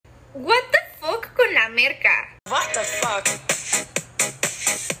What the fuck con la merca. What the fuck.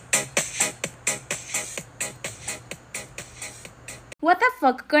 What the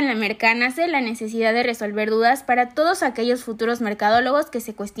fuck con la merca nace la necesidad de resolver dudas para todos aquellos futuros mercadólogos que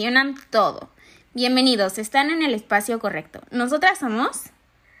se cuestionan todo. Bienvenidos, están en el espacio correcto. Nosotras somos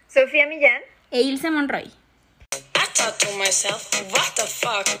Sofía Millán e Ilse Monroy. I thought to myself, what the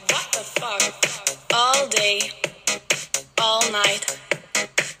fuck, all day, all night,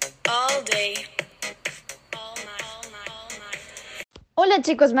 all day, all night. Hola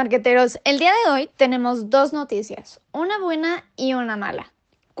chicos marqueteros, el día de hoy tenemos dos noticias, una buena y una mala.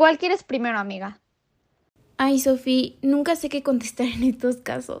 ¿Cuál quieres primero, amiga? Ay, Sofía, nunca sé qué contestar en estos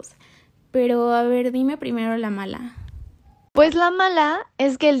casos, pero a ver, dime primero la mala. Pues la mala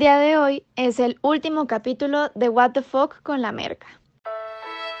es que el día de hoy es el último capítulo de What the fuck con la merca.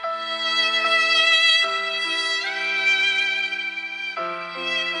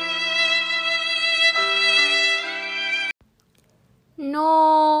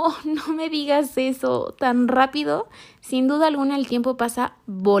 No me digas eso tan rápido. Sin duda alguna el tiempo pasa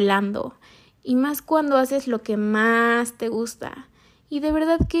volando. Y más cuando haces lo que más te gusta. Y de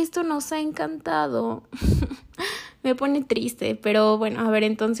verdad que esto nos ha encantado. Me pone triste, pero bueno, a ver,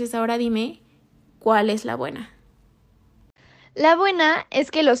 entonces ahora dime, ¿cuál es la buena? La buena es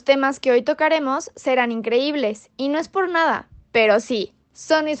que los temas que hoy tocaremos serán increíbles. Y no es por nada, pero sí,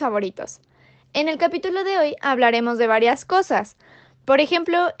 son mis favoritos. En el capítulo de hoy hablaremos de varias cosas. Por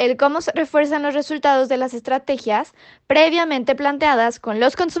ejemplo, el cómo se refuerzan los resultados de las estrategias previamente planteadas con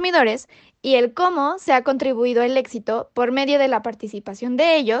los consumidores y el cómo se ha contribuido al éxito por medio de la participación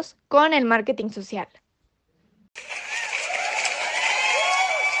de ellos con el marketing social.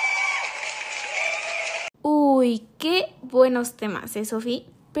 Uy, qué buenos temas, Sofía.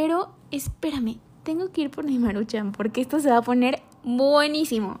 Pero espérame, tengo que ir por mi maruchan porque esto se va a poner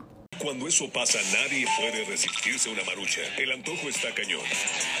buenísimo. Cuando eso pasa, nadie puede resistirse a una marucha. El antojo está cañón.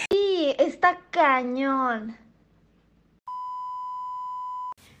 Sí, está cañón.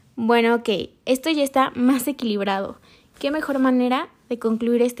 Bueno, ok, esto ya está más equilibrado. ¿Qué mejor manera de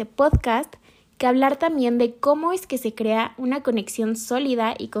concluir este podcast que hablar también de cómo es que se crea una conexión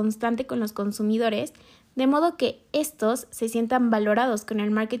sólida y constante con los consumidores, de modo que estos se sientan valorados con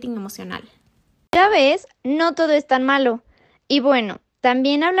el marketing emocional? Ya ves, no todo es tan malo. Y bueno,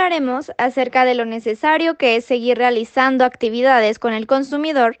 también hablaremos acerca de lo necesario que es seguir realizando actividades con el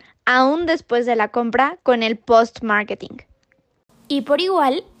consumidor aún después de la compra con el post-marketing. Y por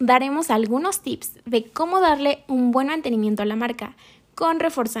igual, daremos algunos tips de cómo darle un buen mantenimiento a la marca, con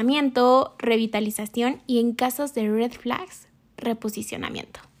reforzamiento, revitalización y en casos de red flags,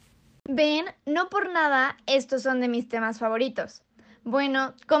 reposicionamiento. Ven, no por nada, estos son de mis temas favoritos.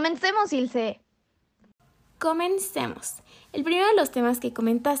 Bueno, comencemos, Ilse. Comencemos. El primero de los temas que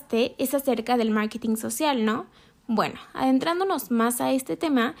comentaste es acerca del marketing social, ¿no? Bueno, adentrándonos más a este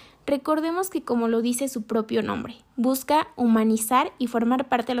tema, recordemos que como lo dice su propio nombre, busca humanizar y formar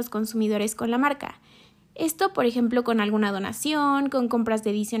parte de los consumidores con la marca. Esto, por ejemplo, con alguna donación, con compras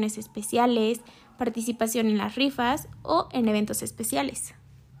de ediciones especiales, participación en las rifas o en eventos especiales.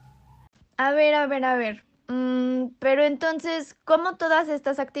 A ver. Pero entonces, ¿cómo todas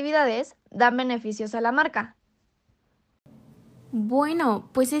estas actividades dan beneficios a la marca? Bueno,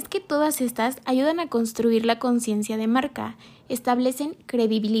 pues es que todas estas ayudan a construir la conciencia de marca, establecen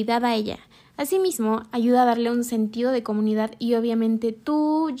credibilidad a ella. Asimismo, ayuda a darle un sentido de comunidad y obviamente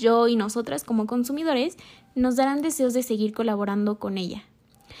tú, yo y nosotras como consumidores nos darán deseos de seguir colaborando con ella.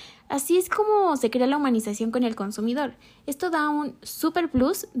 Así es como se crea la humanización con el consumidor. Esto da un super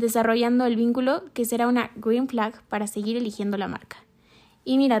plus desarrollando el vínculo que será una green flag para seguir eligiendo la marca.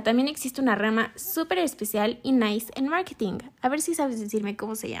 Y mira, también existe una rama súper especial y nice en marketing. A ver si sabes decirme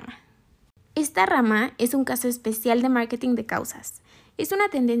cómo se llama. Esta rama es un caso especial de marketing de causas. Es una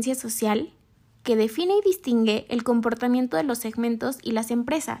tendencia social que define y distingue el comportamiento de los segmentos y las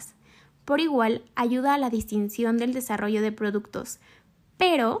empresas. Por igual, ayuda a la distinción del desarrollo de productos,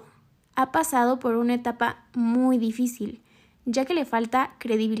 pero ha pasado por una etapa muy difícil, ya que le falta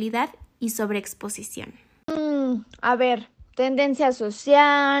credibilidad y sobreexposición. A ver, tendencia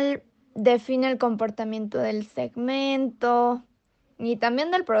social, define el comportamiento del segmento y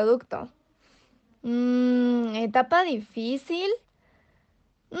también del producto. Etapa difícil.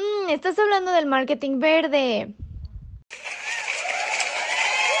 Estás hablando del marketing verde.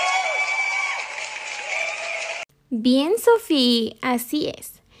 Bien, Sofía, así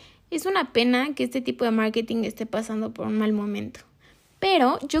es. Es una pena que este tipo de marketing esté pasando por un mal momento.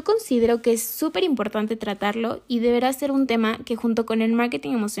 Pero yo considero que es súper importante tratarlo y deberá ser un tema que junto con el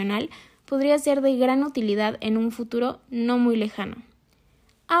marketing emocional podría ser de gran utilidad en un futuro no muy lejano.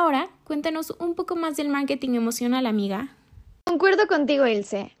 Ahora, cuéntanos un poco más del marketing emocional, amiga. Concuerdo contigo,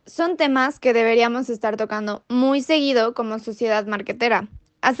 Ilse. Son temas que deberíamos estar tocando muy seguido como sociedad marketera.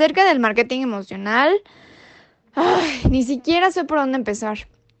 Acerca del marketing emocional, ni siquiera sé por dónde empezar.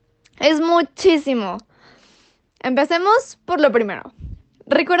 Es muchísimo. Empecemos por lo primero.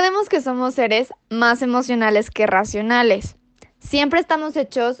 Recordemos que somos seres más emocionales que racionales. Siempre estamos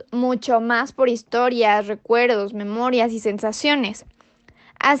hechos mucho más por historias, recuerdos, memorias y sensaciones.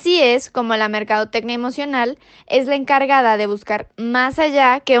 Así es como la mercadotecnia emocional es la encargada de buscar más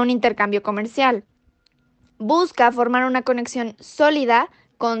allá que un intercambio comercial. Busca formar una conexión sólida,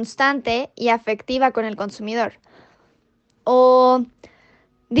 constante y afectiva con el consumidor. O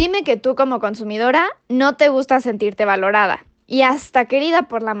dime que tú como consumidora no te gusta sentirte valorada y hasta querida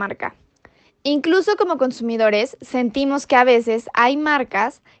por la marca. Incluso como consumidores sentimos que a veces hay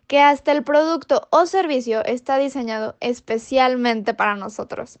marcas que hasta el producto o servicio está diseñado especialmente para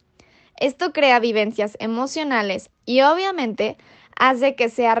nosotros. Esto crea vivencias emocionales y obviamente hace que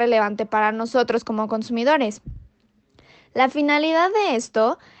sea relevante para nosotros como consumidores. La finalidad de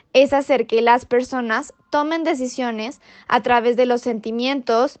esto es hacer que las personas tomen decisiones a través de los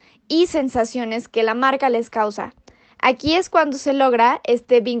sentimientos y sensaciones que la marca les causa. Aquí es cuando se logra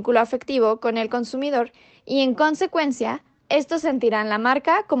este vínculo afectivo con el consumidor y en consecuencia, estos sentirán la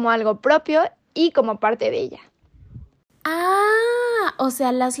marca como algo propio y como parte de ella. O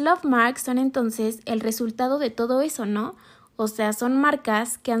sea, las love marks son entonces el resultado de todo eso, ¿no? O sea, son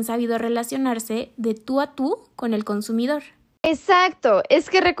marcas que han sabido relacionarse de tú a tú con el consumidor. Exacto, es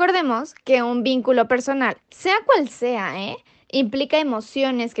que recordemos que un vínculo personal, sea cual sea, implica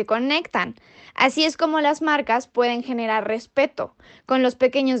emociones que conectan. Así es como las marcas pueden generar respeto, con los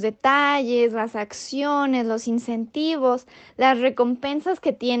pequeños detalles, las acciones, los incentivos, las recompensas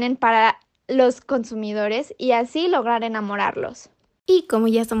que tienen para los consumidores y así lograr enamorarlos. Y como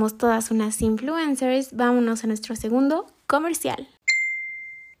ya somos todas unas influencers, vámonos a nuestro segundo comercial.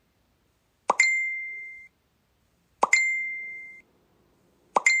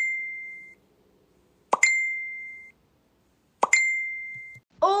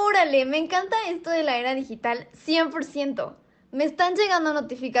 ¡Órale! Me encanta esto de la era digital 100%. Me están llegando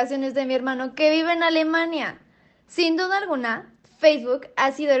notificaciones de mi hermano que vive en Alemania. Sin duda alguna, Facebook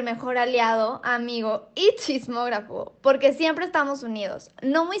ha sido el mejor aliado, amigo y chismógrafo, porque siempre estamos unidos,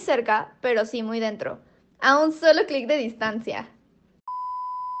 no muy cerca, pero sí muy dentro, a un solo clic de distancia.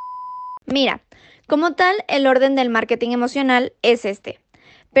 Mira, como tal, el orden del marketing emocional es este.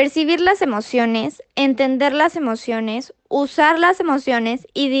 Percibir las emociones, entender las emociones, usar las emociones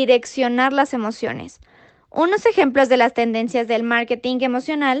y direccionar las emociones. Unos ejemplos de las tendencias del marketing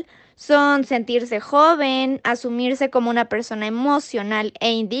emocional son sentirse joven, asumirse como una persona emocional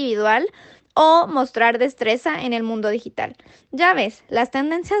e individual o mostrar destreza en el mundo digital. Ya ves, las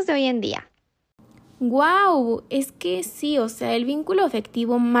tendencias de hoy en día. ¡Wow! Es que sí, o sea, el vínculo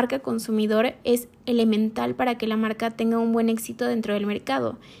afectivo marca-consumidor es elemental para que la marca tenga un buen éxito dentro del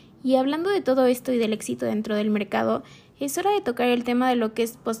mercado. Y hablando de todo esto y del éxito dentro del mercado, es hora de tocar el tema de lo que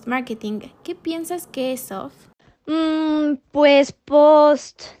es post-marketing. ¿Qué piensas que es, Sof? Pues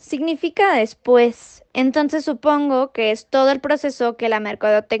post significa después. Entonces supongo que es todo el proceso que la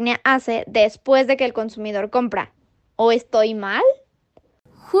mercadotecnia hace después de que el consumidor compra. ¿O estoy mal?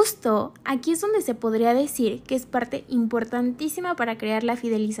 Justo, aquí es donde se podría decir que es parte importantísima para crear la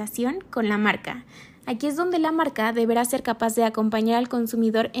fidelización con la marca. Aquí es donde la marca deberá ser capaz de acompañar al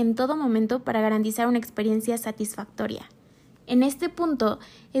consumidor en todo momento para garantizar una experiencia satisfactoria. En este punto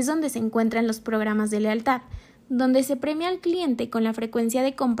es donde se encuentran los programas de lealtad, donde se premia al cliente con la frecuencia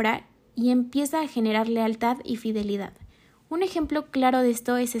de compra y empieza a generar lealtad y fidelidad. Un ejemplo claro de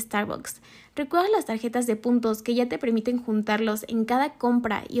esto es Starbucks. ¿Recuerdas las tarjetas de puntos que ya te permiten juntarlos en cada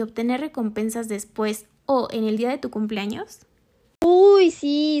compra y obtener recompensas después o en el día de tu cumpleaños? Uy,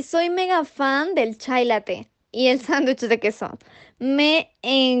 sí, soy mega fan del chai latte y el sándwich de queso. Me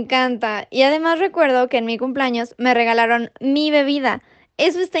encanta. Y además recuerdo que en mi cumpleaños me regalaron mi bebida.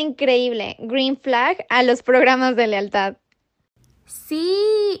 Eso está increíble. Green flag a los programas de lealtad.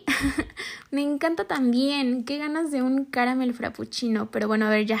 Sí, me encanta también. Qué ganas de un caramel frappuccino, pero bueno, a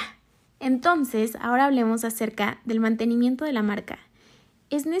ver ya. Entonces, ahora hablemos acerca del mantenimiento de la marca.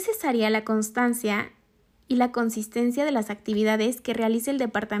 Es necesaria la constancia y la consistencia de las actividades que realice el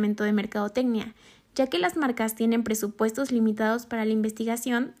departamento de mercadotecnia, ya que las marcas tienen presupuestos limitados para la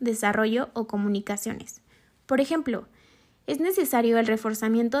investigación, desarrollo o comunicaciones. Por ejemplo, es necesario el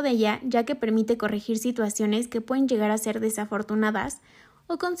reforzamiento de ella, ya que permite corregir situaciones que pueden llegar a ser desafortunadas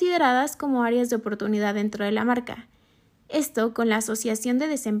o consideradas como áreas de oportunidad dentro de la marca. Esto con la asociación de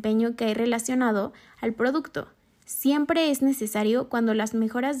desempeño que hay relacionado al producto. siempre es necesario cuando las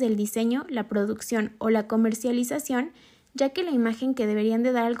mejoras del diseño, la producción o la comercialización, ya que la imagen que deberían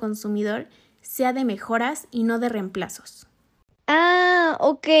de dar al consumidor sea de mejoras y no de reemplazos.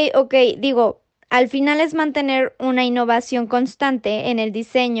 Ok. Digo, al final es mantener una innovación constante en el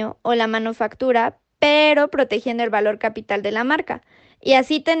diseño o la manufactura, pero protegiendo el valor capital de la marca, y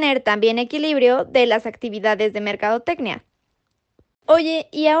así tener también equilibrio de las actividades de mercadotecnia. Oye,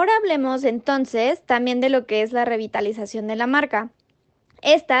 y ahora hablemos entonces también de lo que es la revitalización de la marca.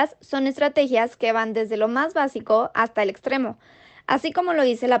 Estas son estrategias que van desde lo más básico hasta el extremo, así como lo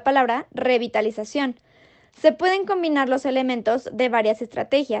dice la palabra revitalización. Se pueden combinar los elementos de varias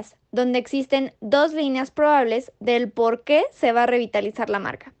estrategias, donde existen dos líneas probables del por qué se va a revitalizar la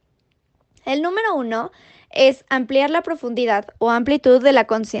marca. El número 1 es ampliar la profundidad o amplitud de la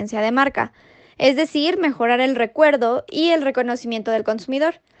conciencia de marca, es decir, mejorar el recuerdo y el reconocimiento del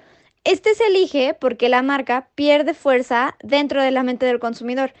consumidor. Este se elige porque la marca pierde fuerza dentro de la mente del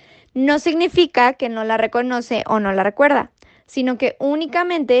consumidor. No significa que no la reconoce o no la recuerda, sino que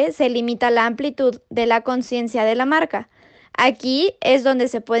únicamente se limita la amplitud de la conciencia de la marca. Aquí es donde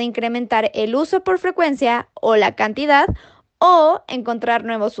se puede incrementar el uso por frecuencia o la cantidad o encontrar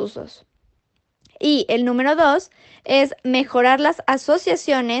nuevos usos. Y el número 2 es mejorar las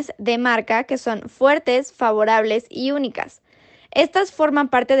asociaciones de marca que son fuertes, favorables y únicas. Estas forman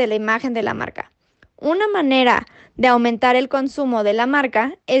parte de la imagen de la marca. Una manera de aumentar el consumo de la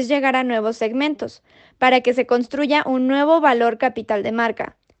marca es llegar a nuevos segmentos, para que se construya un nuevo valor capital de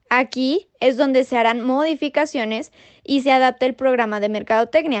marca. Aquí es donde se harán modificaciones y se adapta el programa de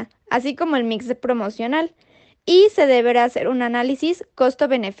mercadotecnia, así como el mix promocional, y se deberá hacer un análisis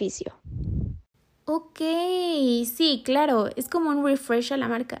costo-beneficio. Ok, sí, claro, es como un refresh a la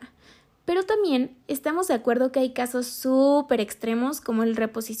marca. Pero también estamos de acuerdo que hay casos súper extremos como el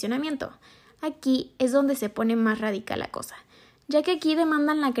reposicionamiento. Aquí es donde se pone más radical la cosa, ya que aquí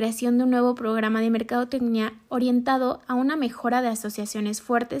demandan la creación de un nuevo programa de mercadotecnia orientado a una mejora de asociaciones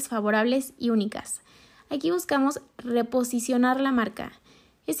fuertes, favorables y únicas. Aquí buscamos reposicionar la marca.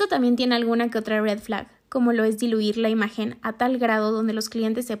 Esto también tiene alguna que otra red flag, como lo es diluir la imagen a tal grado donde los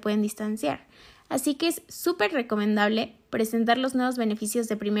clientes se pueden distanciar. Así que es súper recomendable presentar los nuevos beneficios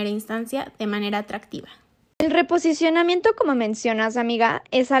de primera instancia de manera atractiva. El reposicionamiento, como mencionas, amiga,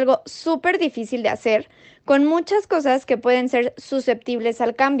 es algo súper difícil de hacer, con muchas cosas que pueden ser susceptibles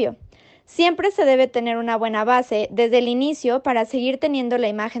al cambio. Siempre se debe tener una buena base desde el inicio para seguir teniendo la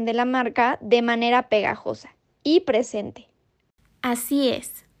imagen de la marca de manera pegajosa y presente. Así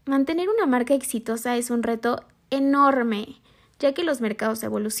es, mantener una marca exitosa es un reto enorme, ya que los mercados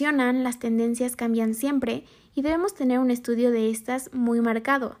evolucionan, las tendencias cambian siempre y debemos tener un estudio de estas muy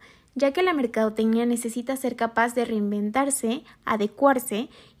marcado, ya que la mercadotecnia necesita ser capaz de reinventarse, adecuarse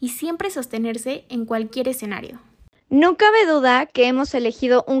y siempre sostenerse en cualquier escenario. No cabe duda que hemos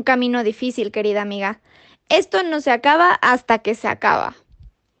elegido un camino difícil, querida amiga. Esto no se acaba hasta que se acaba.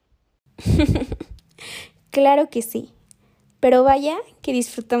 Claro que sí, pero vaya que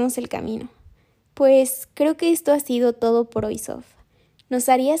disfrutamos el camino. Pues creo que esto ha sido todo por hoy, Sof. ¿Nos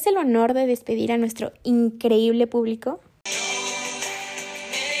harías el honor de despedir a nuestro increíble público?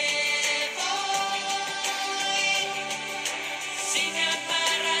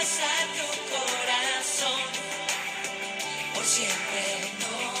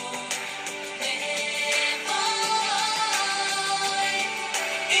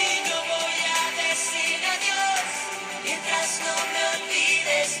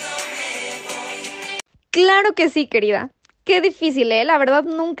 Claro que sí, querida. Qué difícil, ¿eh? La verdad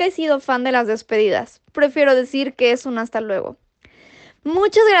nunca he sido fan de las despedidas. Prefiero decir que es un hasta luego.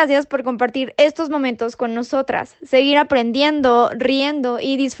 Muchas gracias por compartir estos momentos con nosotras, seguir aprendiendo, riendo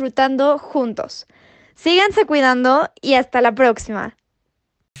y disfrutando juntos. Síganse cuidando y hasta la próxima.